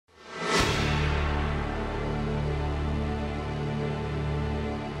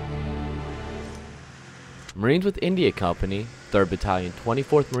Marines with India Company, 3rd Battalion,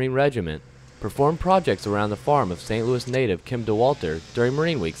 24th Marine Regiment, performed projects around the farm of St. Louis native Kim DeWalter during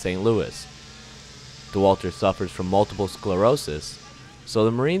Marine Week St. Louis. DeWalter suffers from multiple sclerosis, so the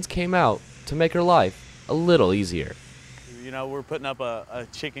Marines came out to make her life a little easier. You know, we're putting up a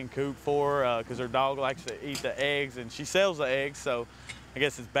chicken coop for her because her dog likes to eat the eggs, and she sells the eggs, so I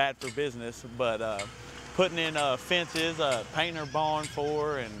guess it's bad for business. But putting in fences, painting her barn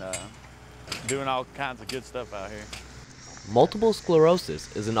for her, and doing all kinds of good stuff out here. Multiple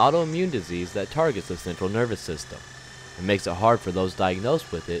sclerosis is an autoimmune disease that targets the central nervous system. It makes it hard for those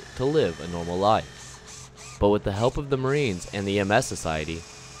diagnosed with it to live a normal life. But with the help of the Marines and the MS Society,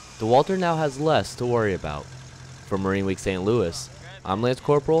 DeWalter now has less to worry about. For Marine Week St. Louis, I'm Lance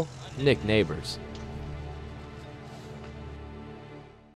Corporal Nick Neighbors.